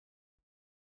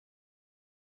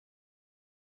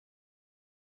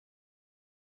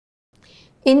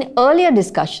In earlier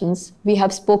discussions, we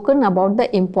have spoken about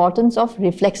the importance of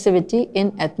reflexivity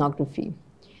in ethnography.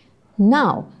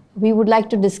 Now, we would like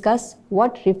to discuss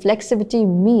what reflexivity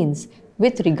means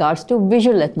with regards to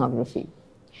visual ethnography.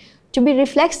 To be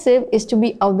reflexive is to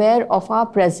be aware of our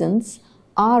presence,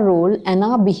 our role, and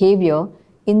our behavior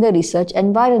in the research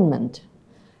environment.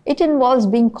 It involves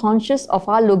being conscious of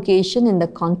our location in the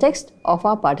context of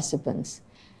our participants,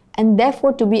 and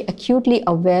therefore to be acutely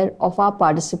aware of our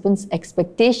participants'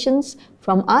 expectations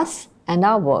from us and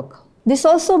our work. This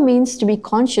also means to be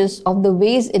conscious of the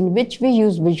ways in which we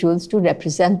use visuals to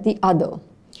represent the other.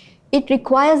 It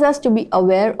requires us to be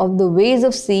aware of the ways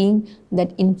of seeing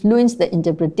that influence the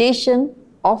interpretation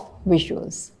of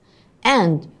visuals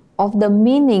and of the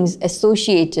meanings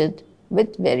associated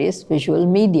with various visual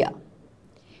media.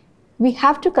 We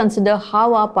have to consider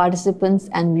how our participants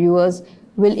and viewers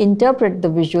will interpret the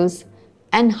visuals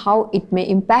and how it may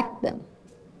impact them.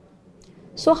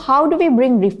 So how do we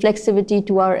bring reflexivity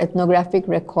to our ethnographic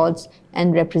records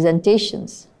and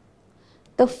representations?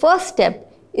 The first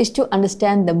step is to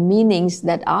understand the meanings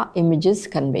that our images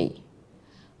convey.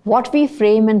 What we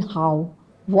frame and how,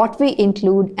 what we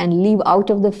include and leave out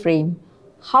of the frame,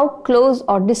 how close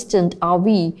or distant are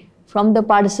we from the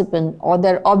participant or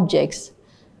their objects.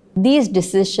 These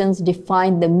decisions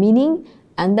define the meaning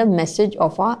and the message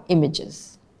of our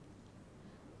images.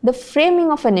 The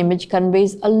framing of an image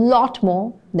conveys a lot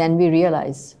more than we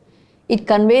realize. It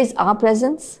conveys our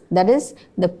presence, that is,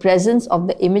 the presence of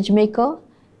the image maker,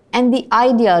 and the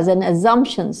ideas and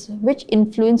assumptions which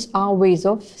influence our ways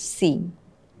of seeing.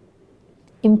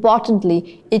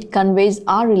 Importantly, it conveys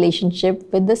our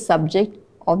relationship with the subject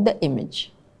of the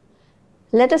image.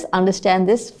 Let us understand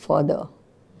this further.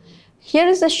 Here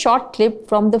is a short clip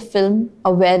from the film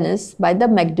Awareness by the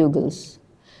McDougals.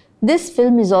 This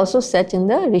film is also set in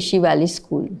the Rishi Valley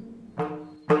School.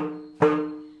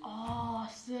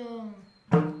 Awesome!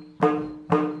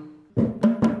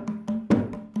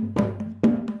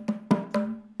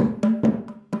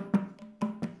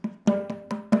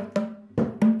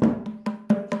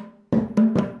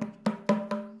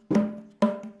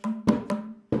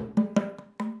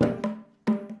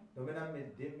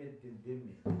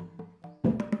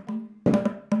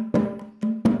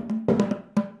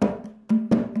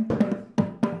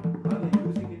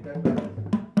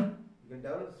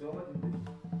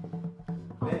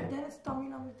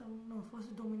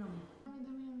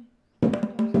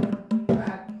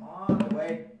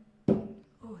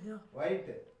 White.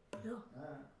 Yeah.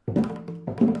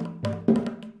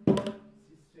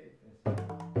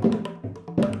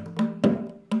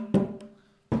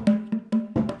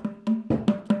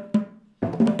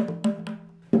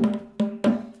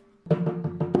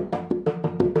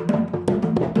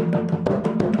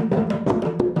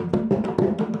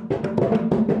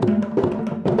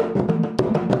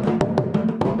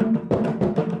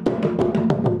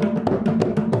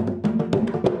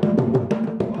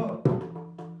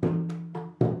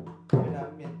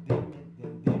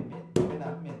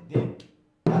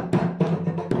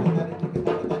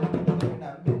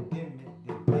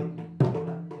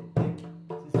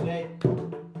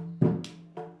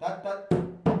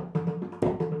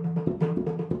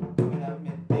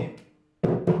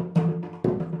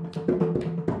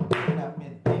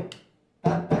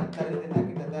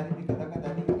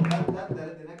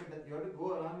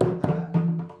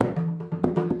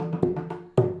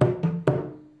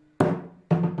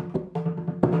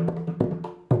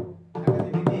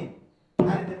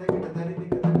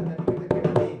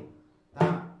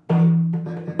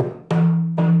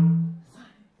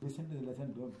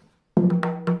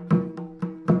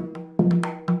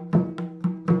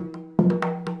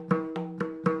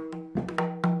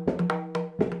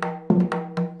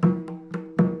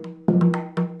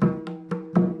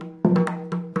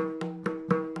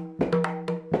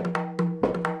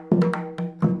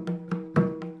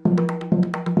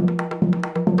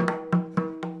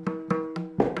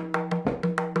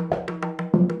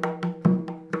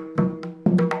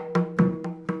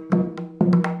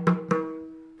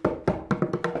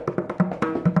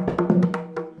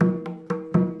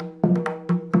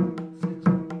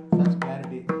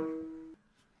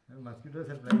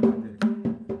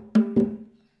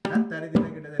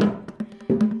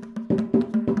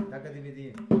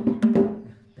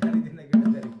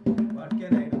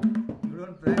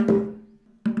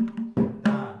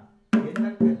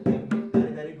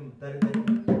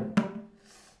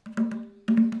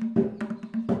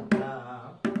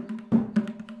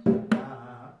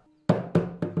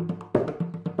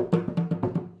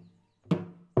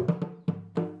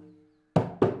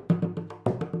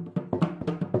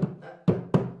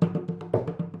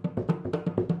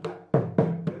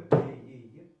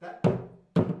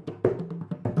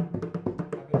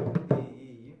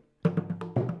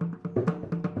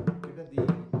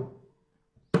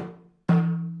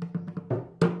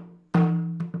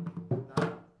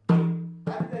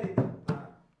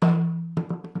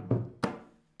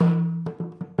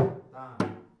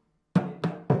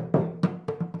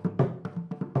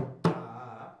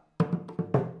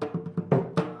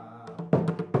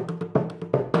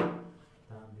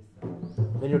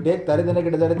 you take taridana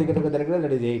kita tari dikata tarikata,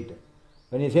 that is 8.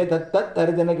 When you say tat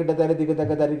taridana kita tari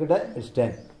dikata tarikata, it's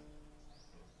 10.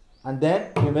 And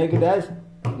then you make it as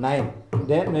 9.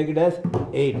 Then make it as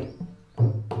 8.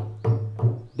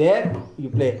 There you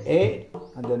play 8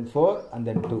 and then 4 and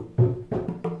then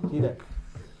 2. See that?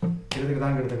 That is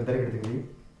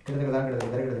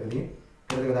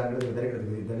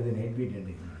an 8 beat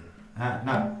ending.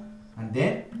 Now, and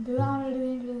then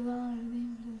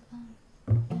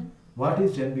what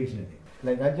is 10 beats ending?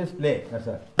 Like I just play, that's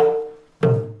all.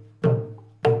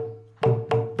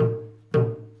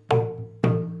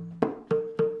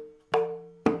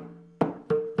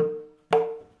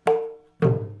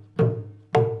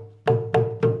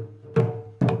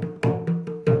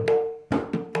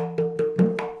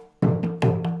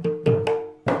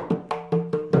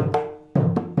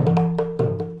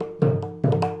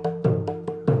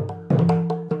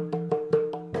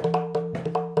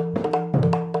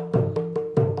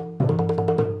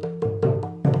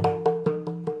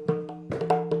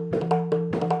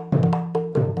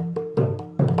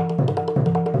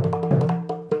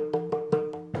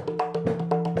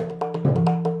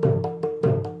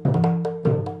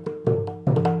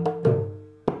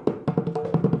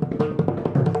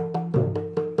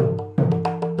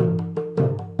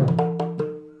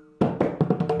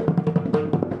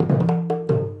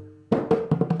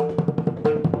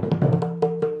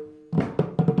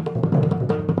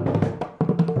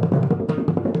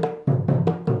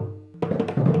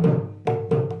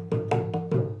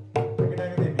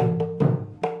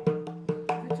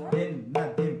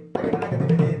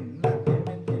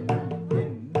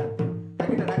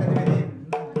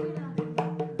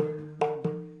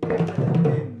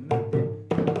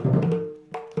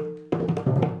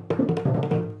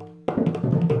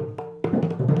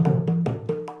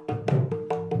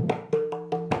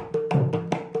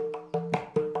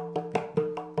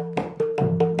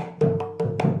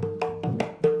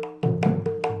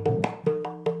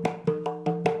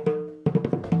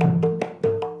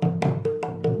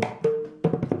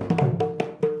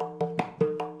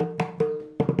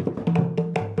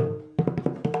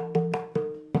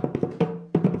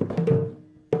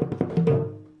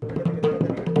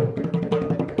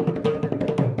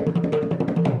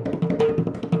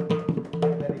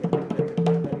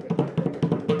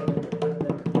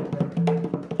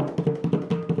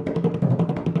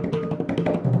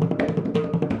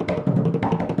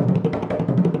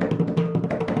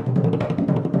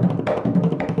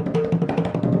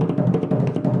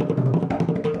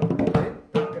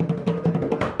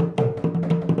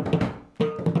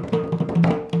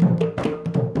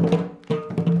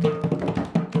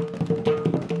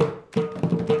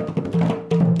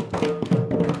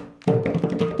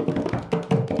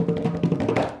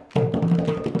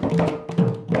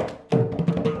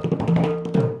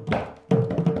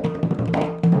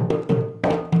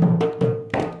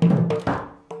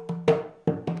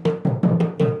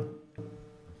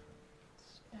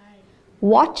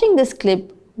 Watching this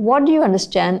clip, what do you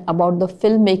understand about the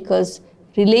filmmaker's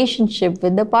relationship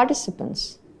with the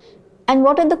participants? And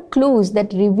what are the clues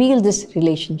that reveal this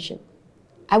relationship?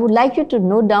 I would like you to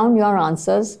note down your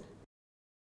answers.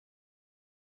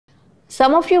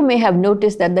 Some of you may have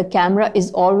noticed that the camera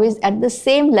is always at the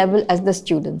same level as the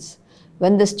students.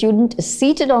 When the student is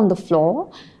seated on the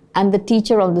floor and the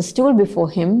teacher on the stool before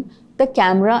him, the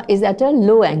camera is at a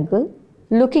low angle,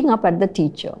 looking up at the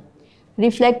teacher,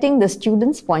 reflecting the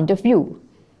student's point of view.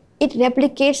 It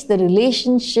replicates the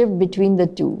relationship between the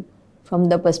two from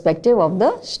the perspective of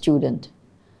the student.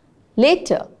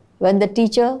 Later, when the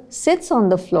teacher sits on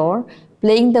the floor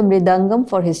playing the mridangam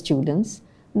for his students,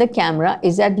 the camera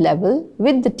is at level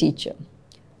with the teacher.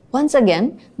 Once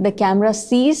again, the camera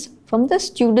sees from the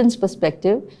student's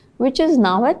perspective, which is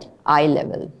now at eye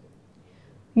level.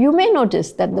 You may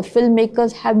notice that the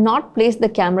filmmakers have not placed the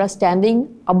camera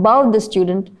standing above the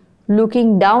student,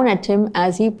 looking down at him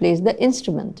as he plays the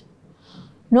instrument.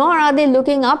 Nor are they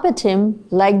looking up at him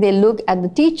like they look at the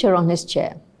teacher on his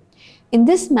chair. In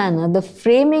this manner, the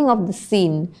framing of the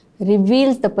scene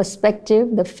reveals the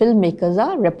perspective the filmmakers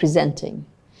are representing.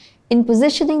 In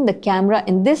positioning the camera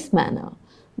in this manner,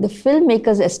 the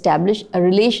filmmakers establish a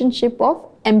relationship of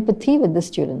empathy with the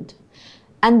student,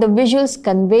 and the visuals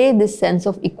convey this sense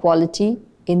of equality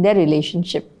in their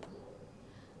relationship.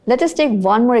 Let us take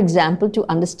one more example to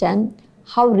understand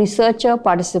how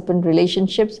researcher-participant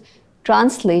relationships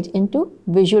translate into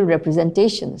visual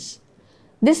representations.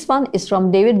 This one is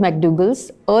from David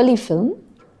McDougall's early film,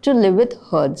 To Live with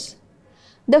Herds.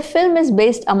 The film is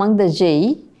based among the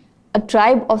Jei, a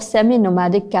tribe of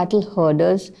semi-nomadic cattle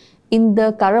herders in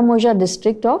the Karamoja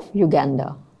district of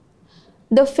Uganda.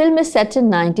 The film is set in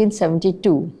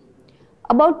 1972,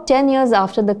 about 10 years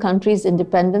after the country's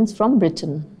independence from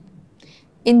Britain.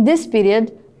 In this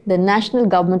period, the national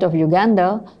government of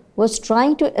Uganda was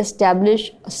trying to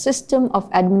establish a system of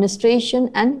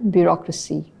administration and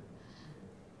bureaucracy.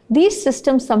 These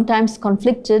systems sometimes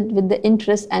conflicted with the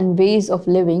interests and ways of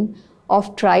living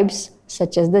of tribes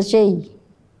such as the Jai.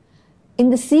 In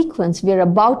the sequence we are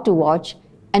about to watch,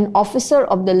 an officer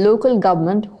of the local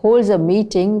government holds a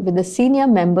meeting with the senior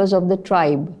members of the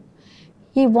tribe.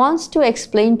 He wants to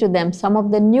explain to them some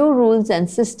of the new rules and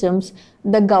systems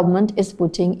the government is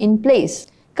putting in place.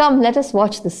 Come, let us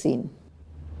watch the scene.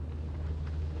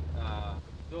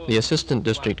 The Assistant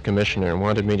District Commissioner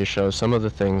wanted me to show some of the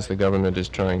things the government is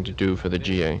trying to do for the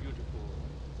GA.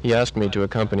 He asked me to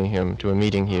accompany him to a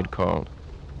meeting he had called.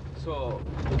 So,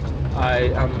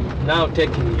 I am now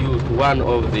taking you to one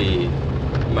of the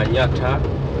Manyata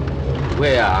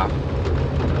where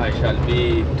I shall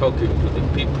be talking to the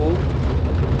people,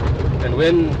 and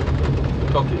when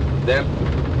talking to them,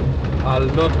 I'll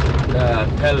not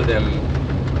tell them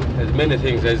as many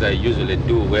things as I usually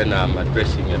do when I'm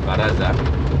addressing a baraza.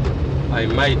 I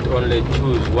might only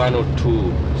choose one or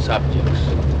two subjects,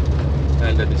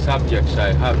 and the subjects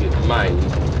I have in mind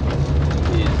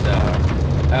is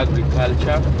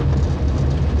agriculture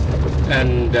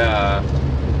and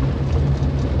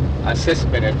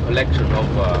assessment and collection of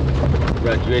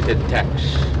graduated tax,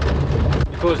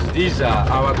 because these are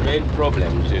our main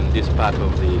problems in this part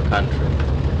of the country.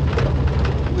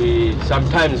 We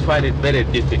sometimes find it very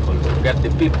difficult to get the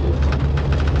people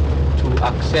to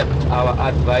accept our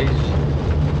advice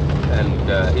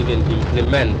and even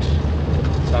implement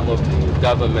some of the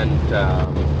government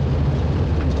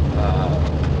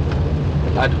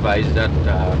advice that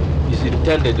is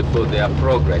intended for their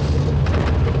progress.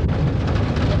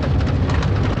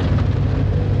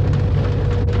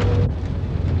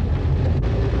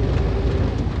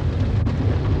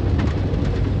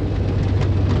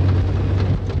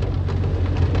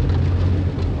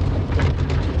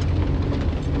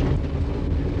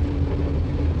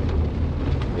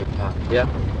 Yeah.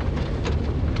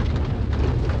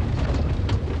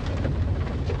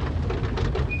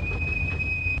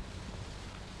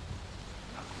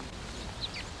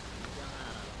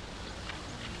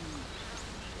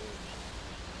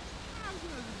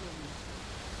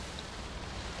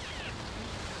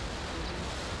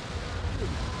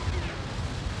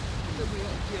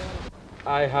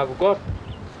 I have got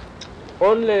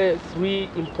only 3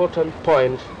 important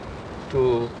points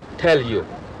to tell you.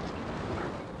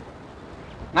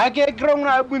 Nake grong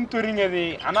na bunturinge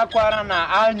di anakwara na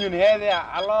anyun hede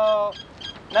alo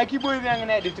nakiboy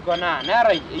ngangne ditkona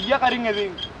naray yakaringe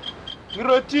di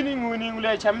ngrotini nguni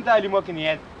ngule chamta limokini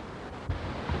hed.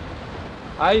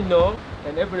 I know,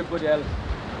 and everybody else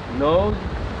knows,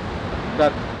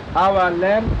 that our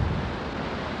land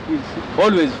is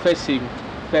always facing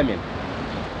famine.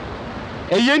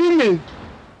 Eyeninge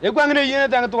ekwangne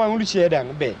yene tanga to ngulu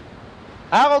chedang be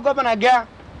ako ko banaga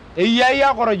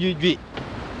eyaya korojujwi.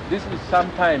 This is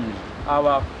sometimes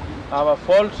our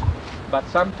fault, but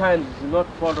sometimes it's not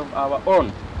fault of our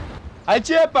own.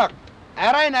 Achepak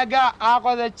aray naga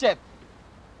ako the chet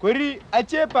kuri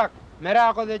achepak mera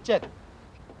ako the chet.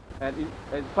 And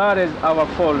as far as our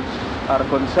faults are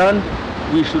concerned,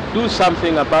 we should do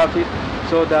something about it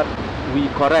so that we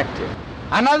correct it.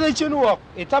 Another chinwalk,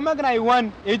 itamagna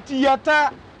iwan,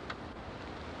 etiyata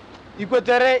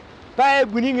ikotere pae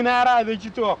buning nara the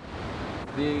chitok.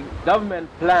 The government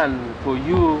plan for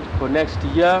you for next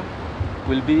year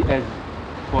will be as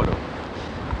follows.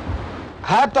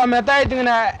 Hata metai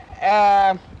tingna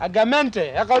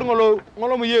agamente akarungolo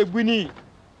ngolo mo ye buni.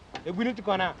 E buni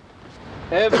tikona.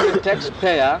 Every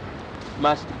taxpayer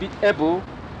must be able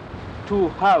to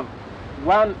have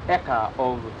 1 acre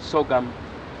of sorghum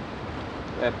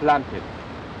planted.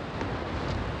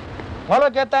 Wala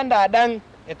ketanda dang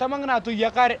etamangna tu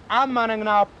yakar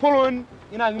amanangna polon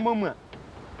ina ngumma.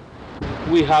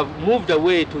 We have moved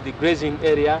away to the grazing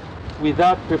area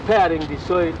without preparing the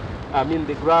soil,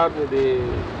 the ground, the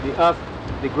earth,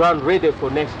 the ground ready for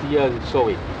next year's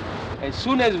sowing. As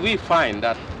soon as we find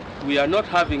that we are not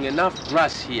having enough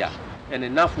grass here and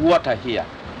enough water here,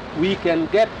 we can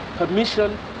get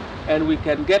permission and we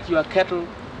can get your cattle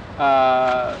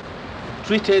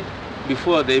treated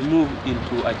before they move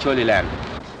into Acholi land.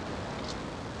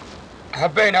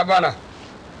 Habena bana.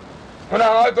 Una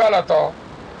auto ala to.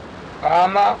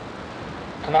 Ama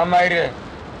ana maire.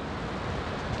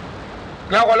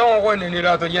 Na ko long ko ni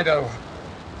la to yeda.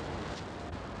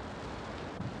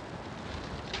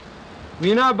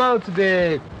 We know about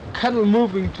the cattle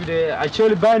moving to the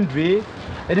Acholi boundary.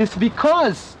 It is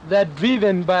because they're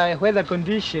driven by weather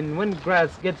condition. When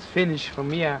grass gets finished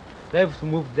from here, they have to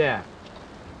move there.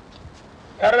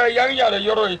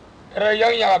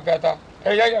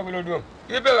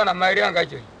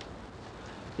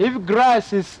 If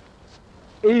grass is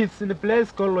in a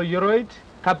place called Yoroid,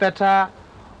 Kapeta,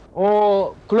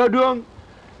 or Klodong,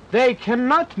 they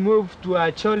cannot move to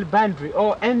a shell boundary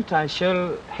or enter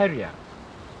shell area.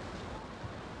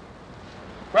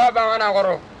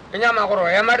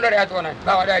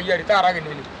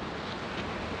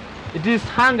 It is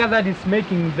hunger that is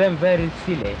making them very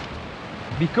silly,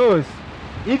 because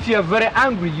if you are very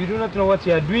angry, you do not know what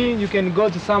you are doing, you can go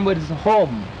to somebody's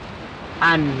home,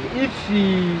 and if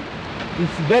he is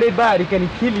very bad, he can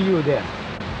kill you there.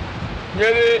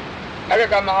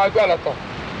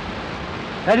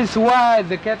 That is why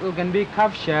the cattle can be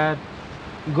captured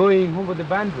going over the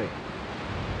boundary.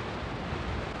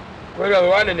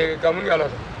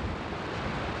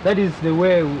 That is the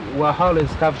way Wahal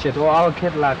is captured, or our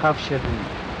cattle are captured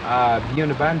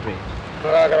beyond the boundary.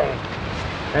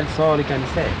 That's all you can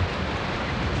say.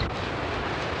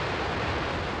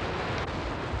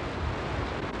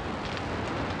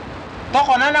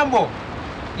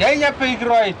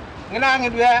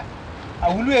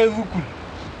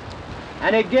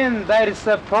 And again, there is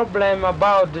a problem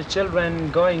about the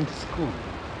children going to school.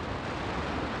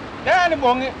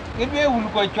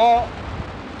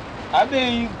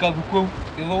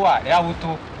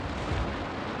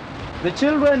 The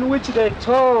children which they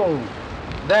told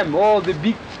them, all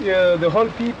the whole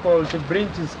people to bring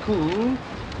to school,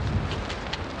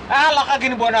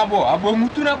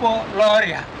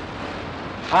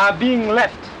 are being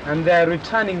left and they are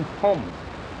returning home.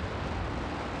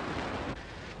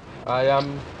 I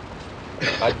am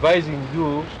advising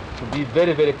you to be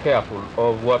very, very careful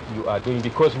of what you are doing,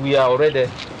 because we are already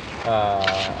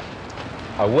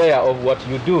aware of what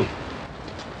you do.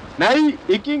 Nai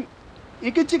iking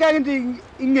chika inge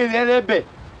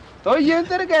to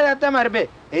yenter ga tamarbe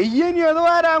e yeni do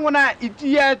ara ngona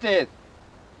itiate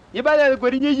yibada ko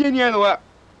rinye yeni do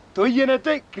to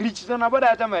yenete krichana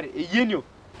bada tamar e yeni.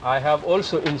 I have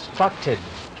also instructed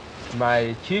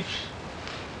my chiefs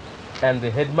and the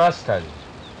headmasters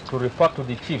to report to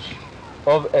the chiefs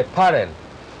of a parent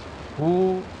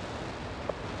who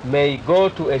may go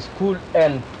to a school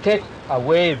and take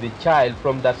away the child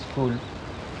from that school.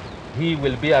 He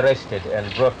will be arrested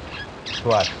and brought to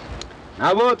us.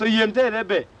 Abo to yente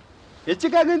rebe.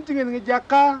 Echika gintinge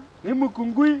ngejaka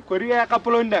nimukungui koriya ya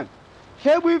kapolondang.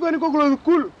 Hebu iko niko kulo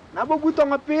school. Nabo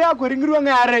butonga pea koringirwa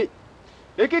ngare.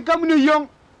 Eke kamnu yong.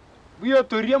 Buyo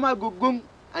toria ma gogong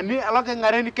ani alaka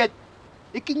ngare ni kech.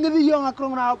 Eke ngedi yong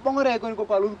akrong na bongore ko niko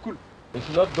kulo school. It's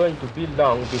not going to be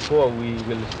long before we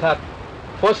will start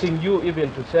forcing you even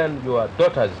to send your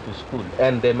daughters to school,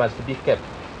 and they must be kept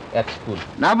at school.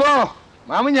 Nabo,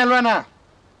 mamu nyalwana.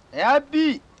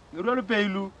 Yapi, ngurolo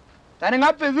peilu. Tani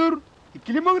ngapezur,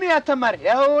 ikilimong ni atamar.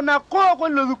 Ya na ko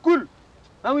lo school.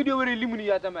 Mamu dio wori limuni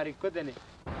atamar kotene.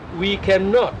 We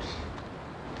cannot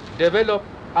develop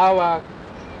our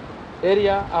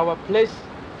area, our place,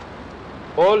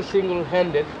 all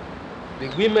single-handed. The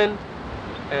women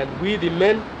and we, the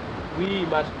men, we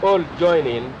must all join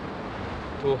in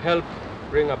to help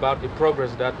bring about the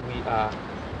progress that we are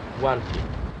wanting.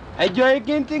 I join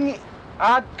ginting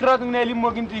at crowding Nelly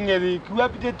Moginting,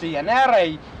 Kuapiti, and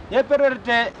Arai,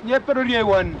 Yeperore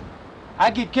one,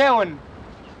 Aki Keon,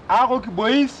 Agok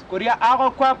boys, Korea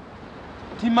Agoquap,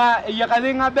 Tima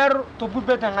Yakadinga Ber,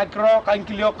 Topupet and Akro, and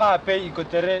Kilioka, Pay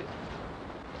Ikotere,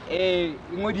 a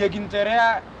Modia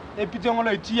Ginterea, a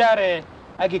Pitongo Tiare,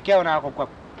 Aki Keon Agoquap.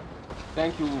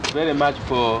 Thank you very much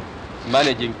for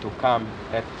managing to come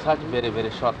at such very, very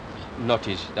short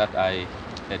notice that I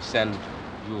had sent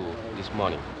you this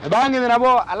morning. Bang in the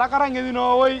Rabo, Alakarang in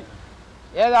the way,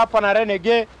 Eda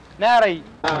Panarenege, Nari.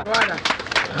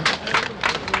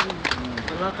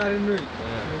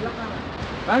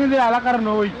 Bang in the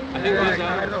Alakarno.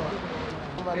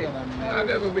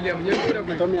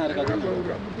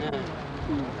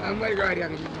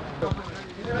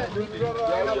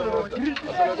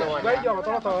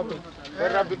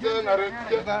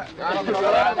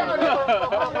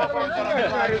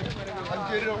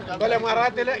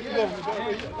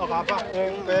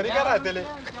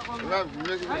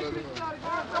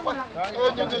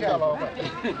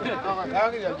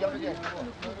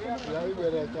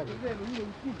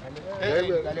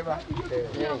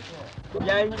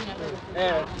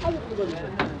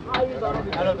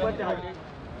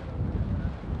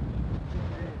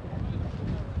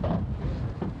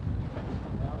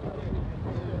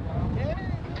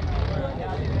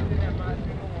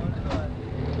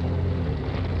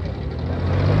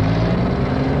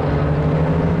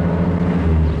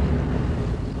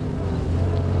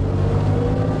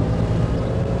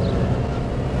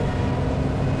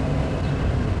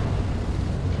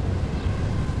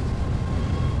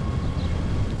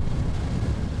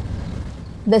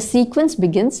 The sequence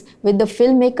begins with the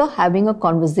filmmaker having a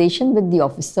conversation with the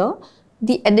officer,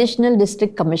 the additional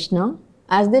district commissioner,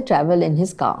 as they travel in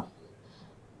his car.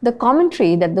 The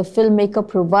commentary that the filmmaker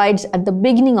provides at the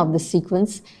beginning of the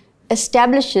sequence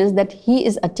establishes that he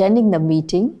is attending the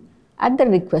meeting at the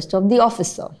request of the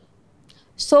officer.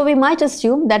 So we might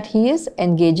assume that he is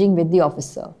engaging with the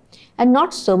officer and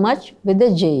not so much with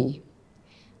the JE.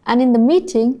 And in the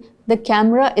meeting, the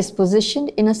camera is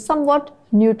positioned in a somewhat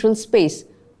neutral space,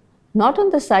 not on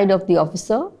the side of the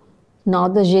officer nor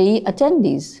the JE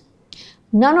attendees.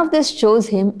 None of this shows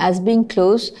him as being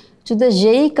close to the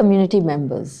JE community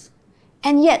members.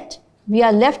 And yet, we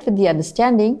are left with the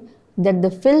understanding that the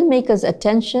filmmaker's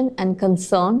attention and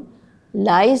concern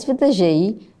lies with the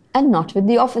JE and not with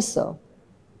the officer.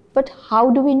 But how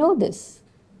do we know this?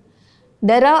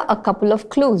 There are a couple of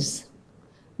clues.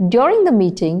 During the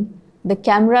meeting, the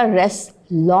camera rests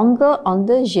longer on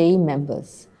the JE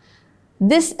members.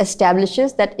 This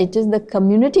establishes that it is the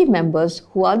community members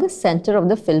who are the center of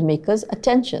the filmmaker's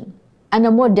attention. And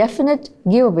a more definite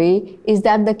giveaway is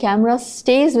that the camera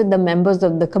stays with the members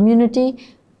of the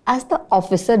community as the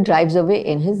officer drives away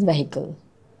in his vehicle.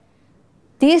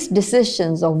 These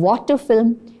decisions of what to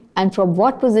film and from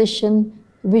what position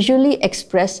visually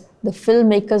express the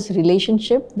filmmaker's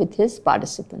relationship with his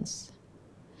participants.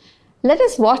 Let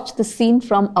us watch the scene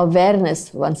from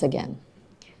Awareness once again.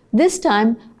 This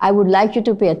time, I would like you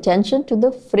to pay attention to the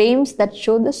frames that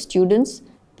show the students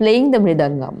playing the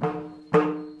mridangam.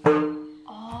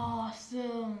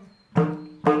 Awesome.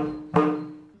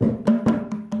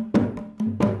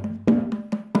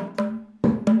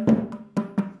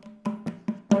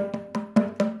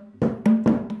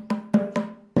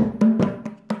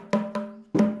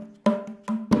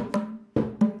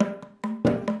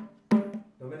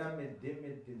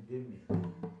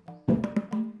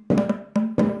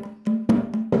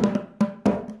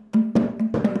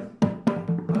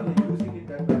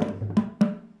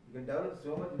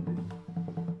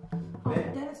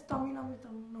 Then it's tummy nummy.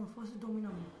 No, first is tummy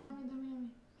nummy.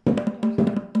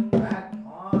 Back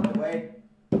on the white.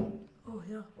 Oh,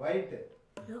 yeah. White.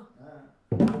 Yeah.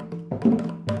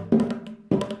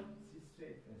 Sit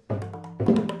straight.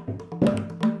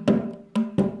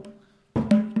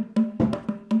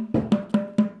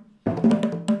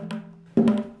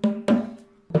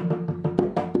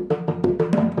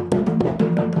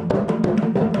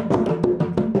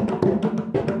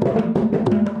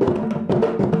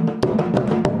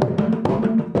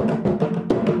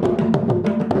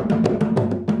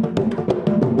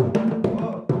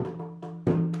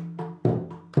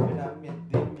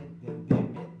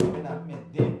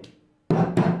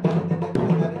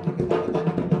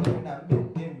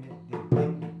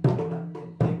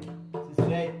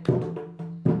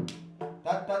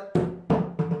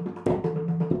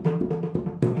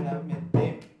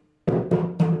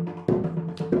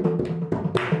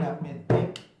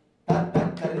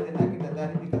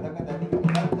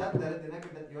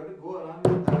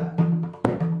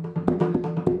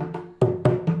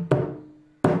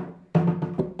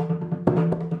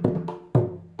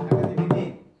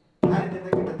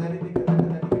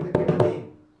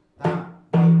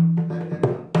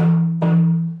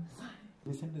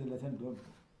 Listen to the lesson, don't.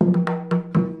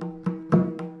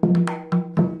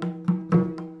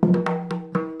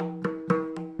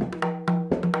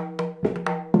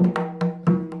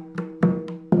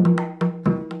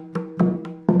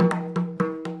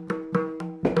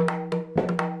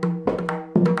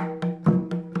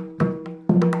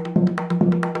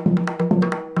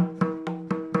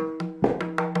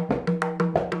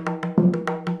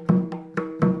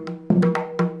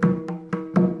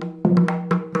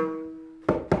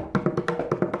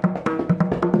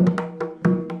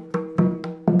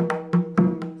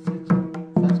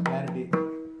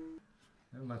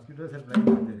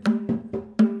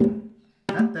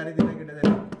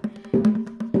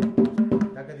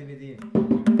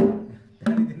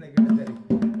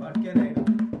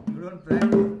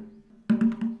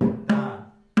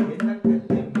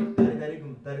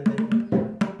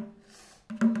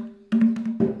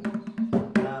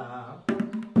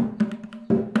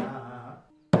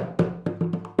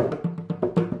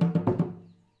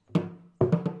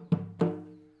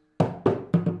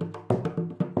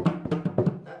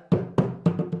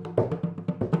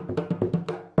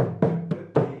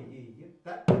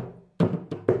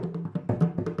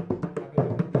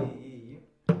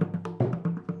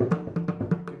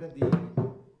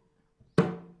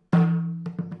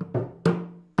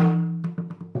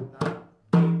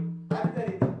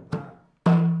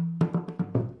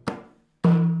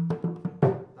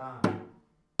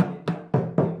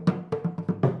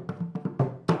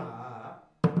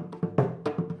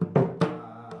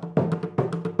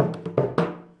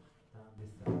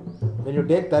 When you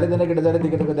take taridana kita tari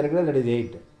dikata tarikata, that is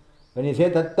 8. When you say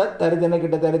tat taridana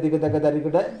kita tari dikata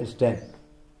tarikata, it's 10.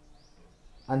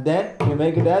 And then you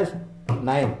make it as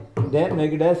 9. Then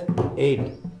make it as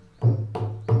 8.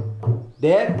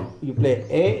 There you play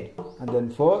 8 and then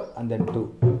 4 and then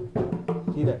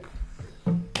 2. See that?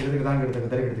 That is an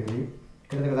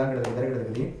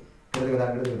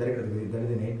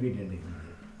 8-beat ending.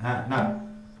 Now,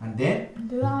 and then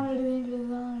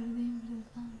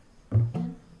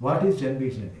what is 10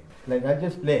 beats ending? Like I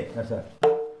just play, that's all.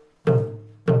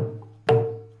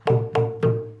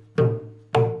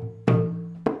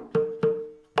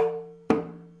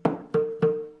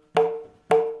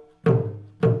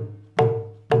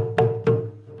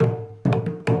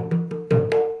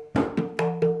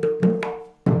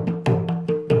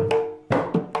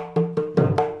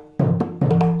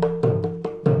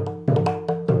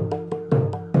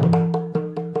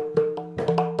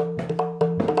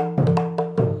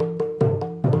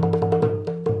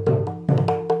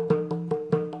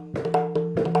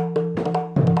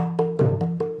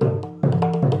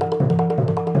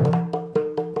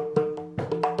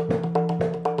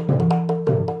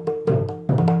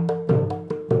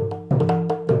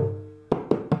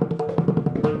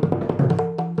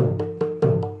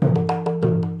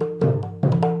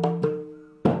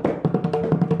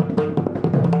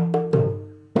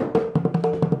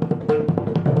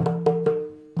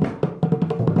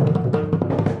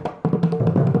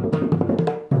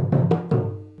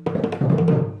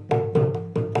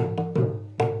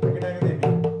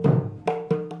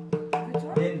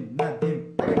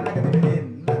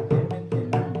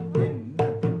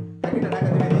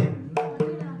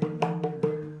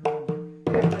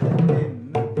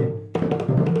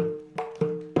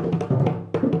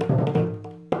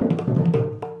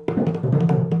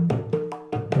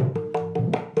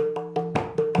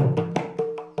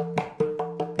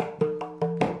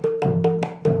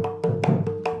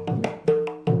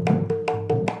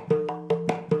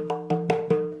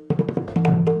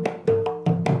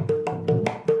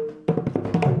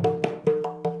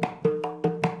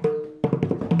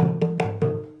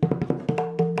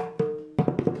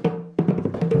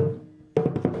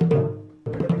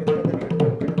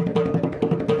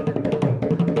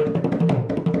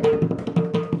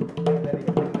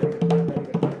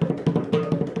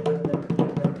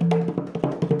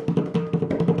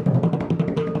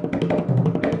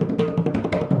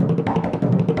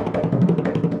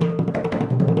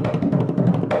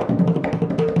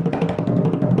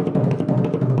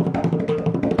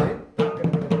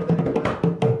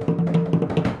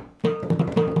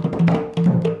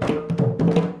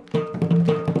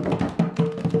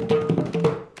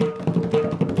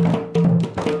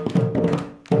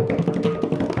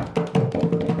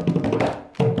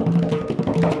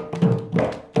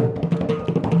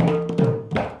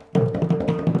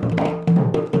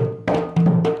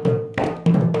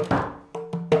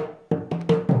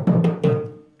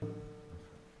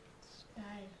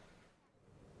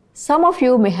 Some of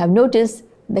you may have noticed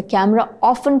the camera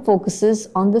often focuses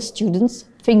on the students'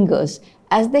 fingers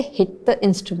as they hit the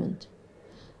instrument.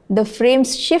 The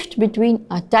frames shift between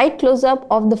a tight close-up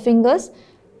of the fingers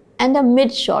and a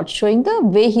mid-shot showing the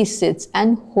way he sits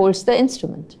and holds the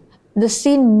instrument. The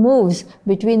scene moves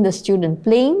between the student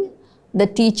playing, the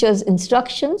teacher's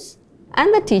instructions,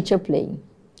 and the teacher playing.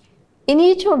 In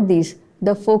each of these,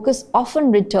 the focus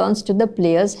often returns to the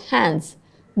player's hands,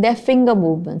 their finger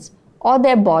movements, or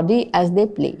their body as they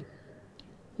play.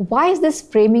 Why is this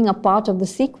framing a part of the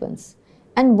sequence?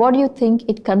 And what do you think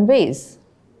it conveys?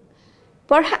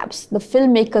 Perhaps the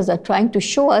filmmakers are trying to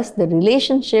show us the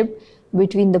relationship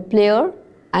between the player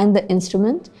and the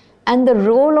instrument and the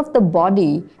role of the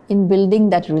body in building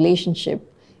that relationship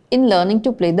in learning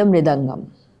to play the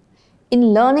mridangam.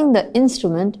 In learning the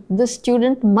instrument, the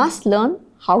student must learn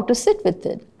how to sit with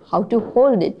it, how to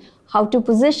hold it, how to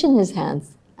position his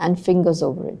hands and fingers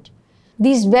over it.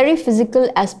 These very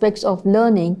physical aspects of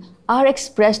learning are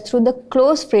expressed through the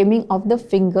close framing of the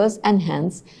fingers and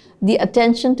hands, the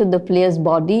attention to the player's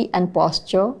body and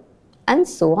posture, and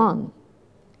so on.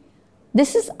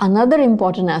 This is another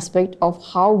important aspect of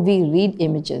how we read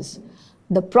images,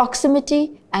 the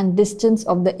proximity and distance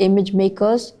of the image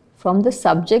makers from the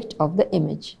subject of the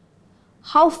image.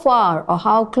 How far or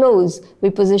how close we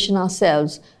position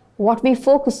ourselves, what we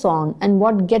focus on, and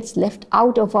what gets left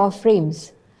out of our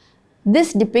frames.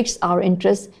 This depicts our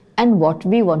interests and what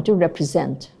we want to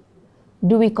represent.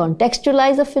 Do we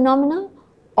contextualize a phenomena,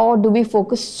 or do we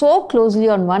focus so closely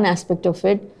on one aspect of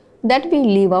it that we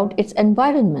leave out its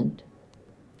environment?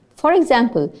 For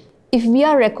example, if we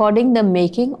are recording the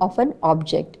making of an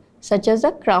object, such as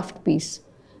a craft piece,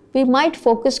 we might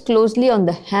focus closely on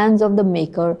the hands of the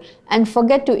maker and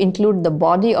forget to include the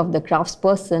body of the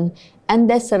craftsperson and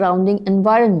their surrounding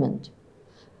environment.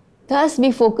 Thus,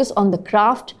 we focus on the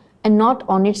craft and not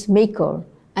on its maker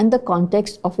and the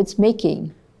context of its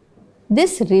making.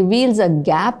 This reveals a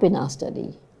gap in our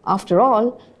study. After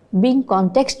all, being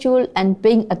contextual and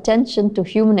paying attention to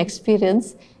human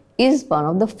experience is one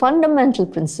of the fundamental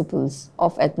principles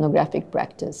of ethnographic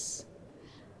practice.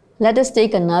 Let us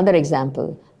take another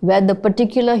example where the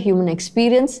particular human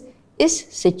experience is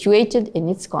situated in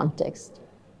its context.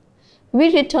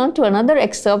 We return to another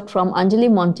excerpt from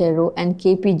Anjali Montero and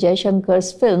K.P.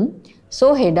 Jayashankar's film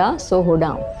So Heda, So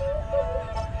Hoda.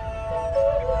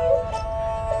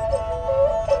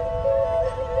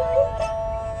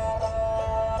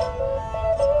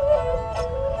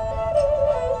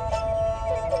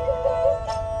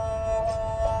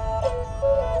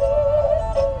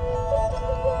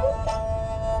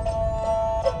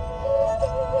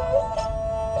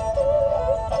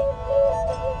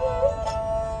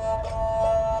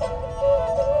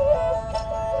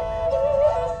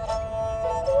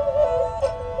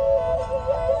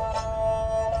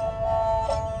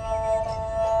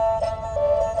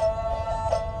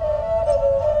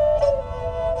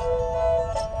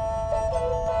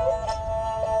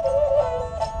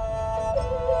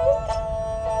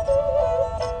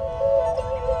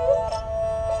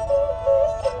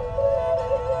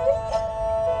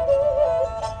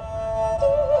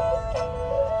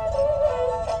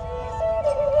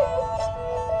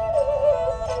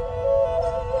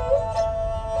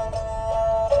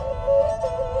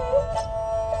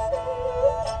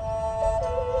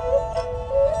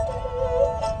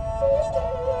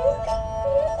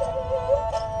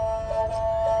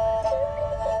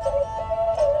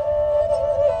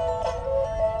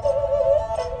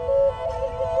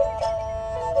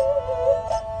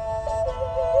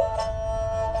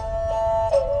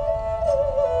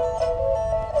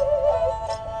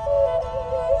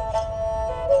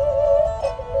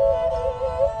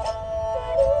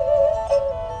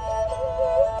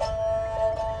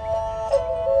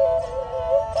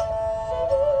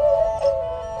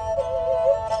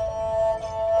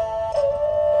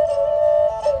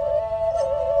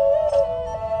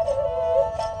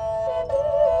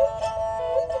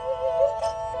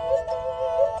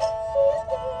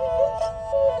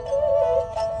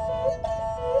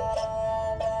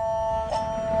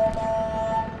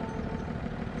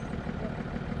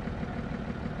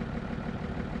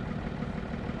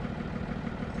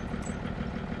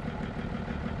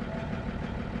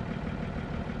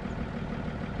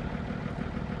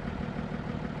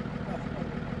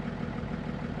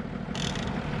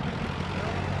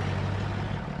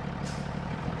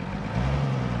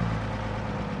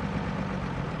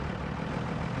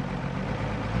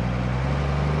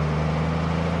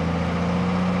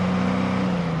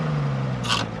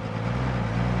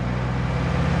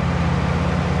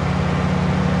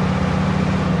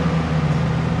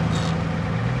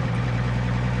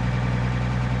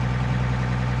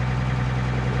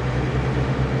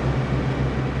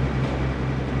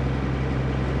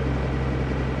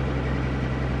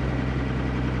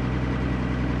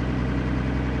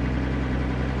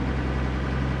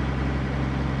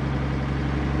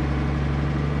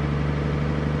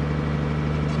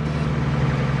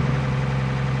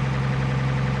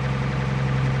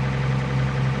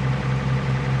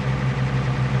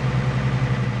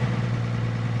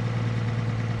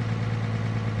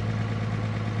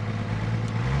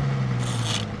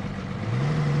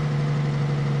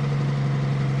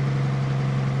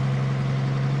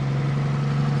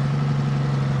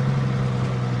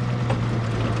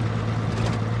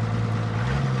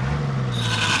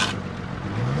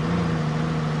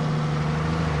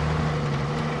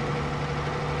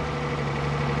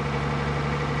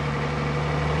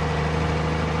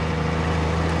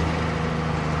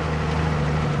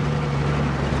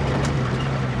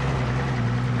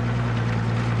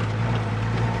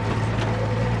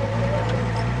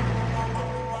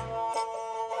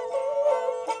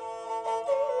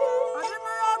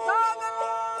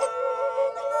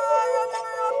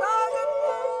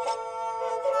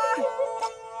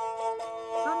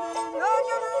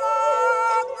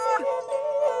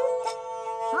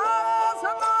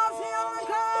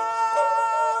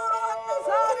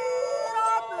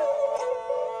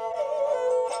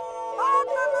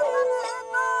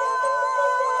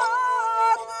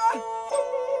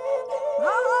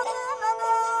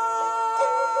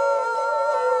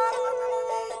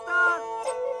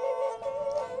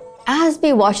 As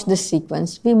we watch this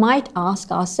sequence, we might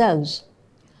ask ourselves,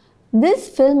 This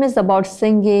film is about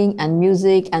singing and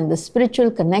music and the spiritual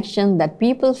connection that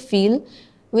people feel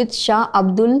with Shah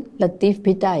Abdul Latif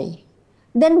Bhitai.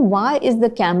 Then why is the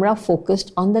camera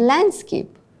focused on the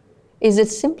landscape? Is it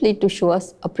simply to show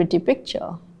us a pretty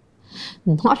picture?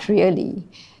 Not really.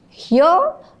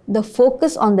 Here, the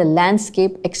focus on the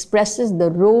landscape expresses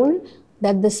the role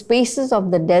that the spaces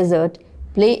of the desert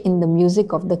play in the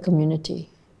music of the community.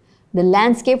 The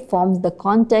landscape forms the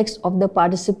context of the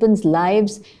participants'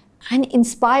 lives and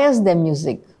inspires their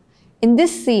music. In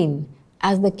this scene,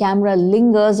 as the camera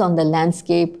lingers on the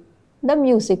landscape, the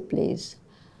music plays.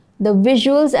 The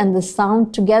visuals and the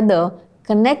sound together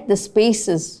connect the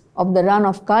spaces of the Run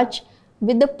of Kutch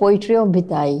with the poetry of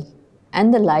Bhitai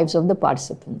and the lives of the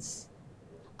participants.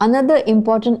 Another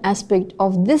important aspect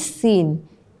of this scene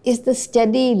is the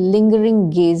steady, lingering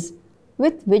gaze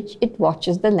with which it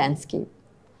watches the landscape.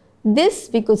 This,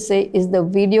 we could say, is the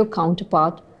video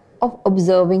counterpart of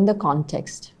observing the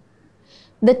context.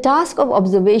 The task of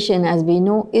observation, as we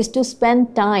know, is to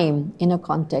spend time in a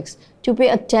context, to pay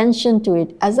attention to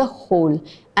it as a whole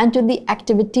and to the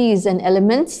activities and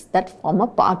elements that form a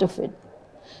part of it.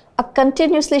 A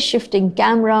continuously shifting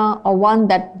camera or one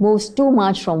that moves too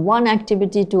much from one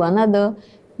activity to another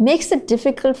makes it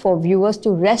difficult for viewers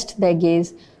to rest their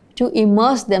gaze, to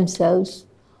immerse themselves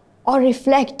or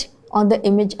reflect on the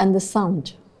image and the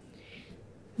sound.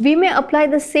 We may apply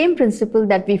the same principle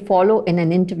that we follow in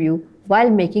an interview while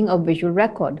making a visual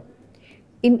record.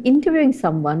 In interviewing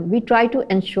someone, we try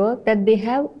to ensure that they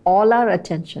have all our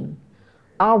attention.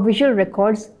 Our visual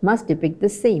records must depict the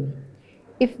same.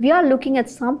 If we are looking at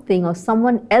something or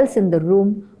someone else in the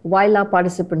room while our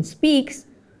participant speaks,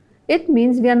 it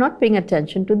means we are not paying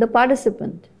attention to the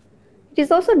participant. It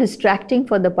is also distracting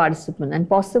for the participant and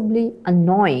possibly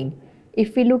annoying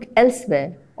if we look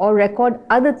elsewhere or record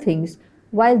other things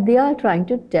while they are trying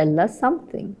to tell us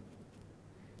something.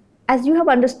 As you have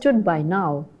understood by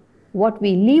now, what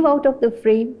we leave out of the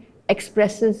frame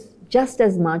expresses just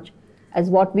as much as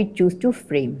what we choose to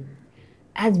frame.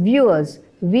 As viewers,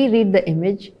 we read the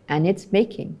image and its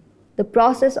making. The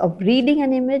process of reading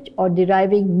an image or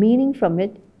deriving meaning from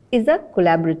it is a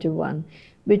collaborative one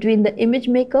between the image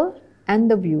maker and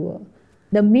the viewer.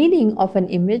 The meaning of an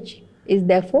image is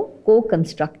therefore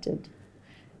co-constructed.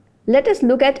 Let us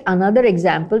look at another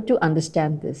example to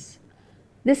understand this.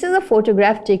 This is a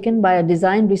photograph taken by a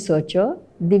design researcher,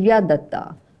 Divya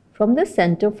Datta, from the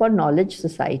Center for Knowledge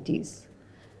Societies.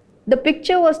 The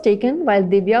picture was taken while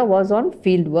Divya was on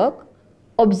fieldwork,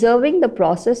 observing the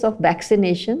process of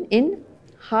vaccination in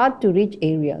hard-to-reach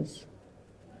areas.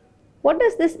 What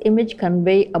does this image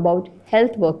convey about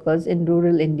health workers in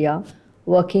rural India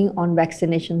working on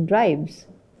vaccination drives?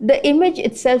 The image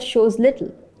itself shows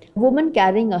little. A woman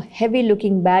carrying a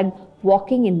heavy-looking bag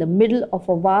walking in the middle of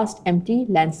a vast empty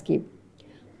landscape.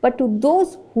 But to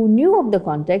those who knew of the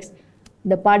context,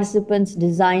 the participants,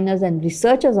 designers and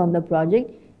researchers on the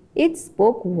project, it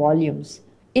spoke volumes.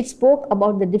 It spoke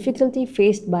about the difficulty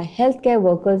faced by healthcare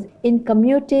workers in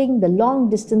commuting the long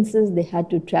distances they had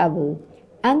to travel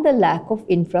and the lack of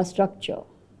infrastructure.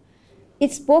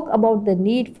 It spoke about the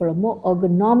need for a more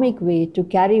ergonomic way to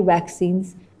carry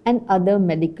vaccines and other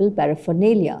medical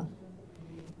paraphernalia.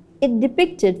 It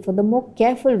depicted for the more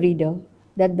careful reader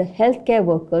that the healthcare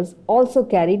workers also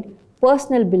carried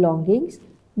personal belongings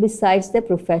besides their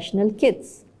professional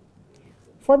kits.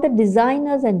 For the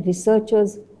designers and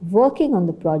researchers working on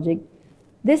the project,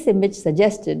 this image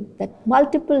suggested that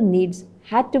multiple needs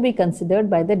had to be considered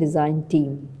by the design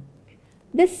team.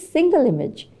 This single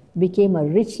image became a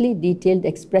richly detailed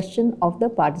expression of the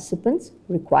participants'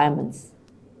 requirements.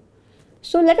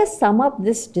 So let us sum up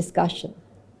this discussion.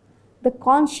 The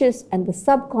conscious and the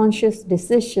subconscious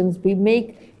decisions we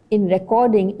make in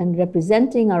recording and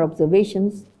representing our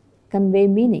observations convey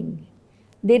meaning.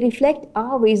 They reflect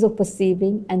our ways of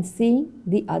perceiving and seeing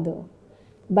the other.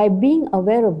 By being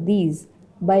aware of these,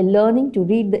 by learning to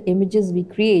read the images we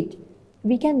create,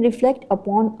 we can reflect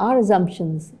upon our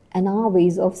assumptions and our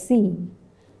ways of seeing.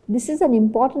 This is an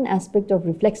important aspect of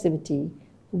reflexivity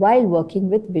while working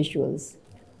with visuals.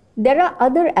 There are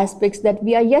other aspects that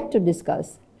we are yet to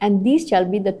discuss, and these shall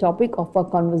be the topic of our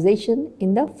conversation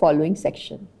in the following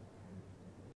section.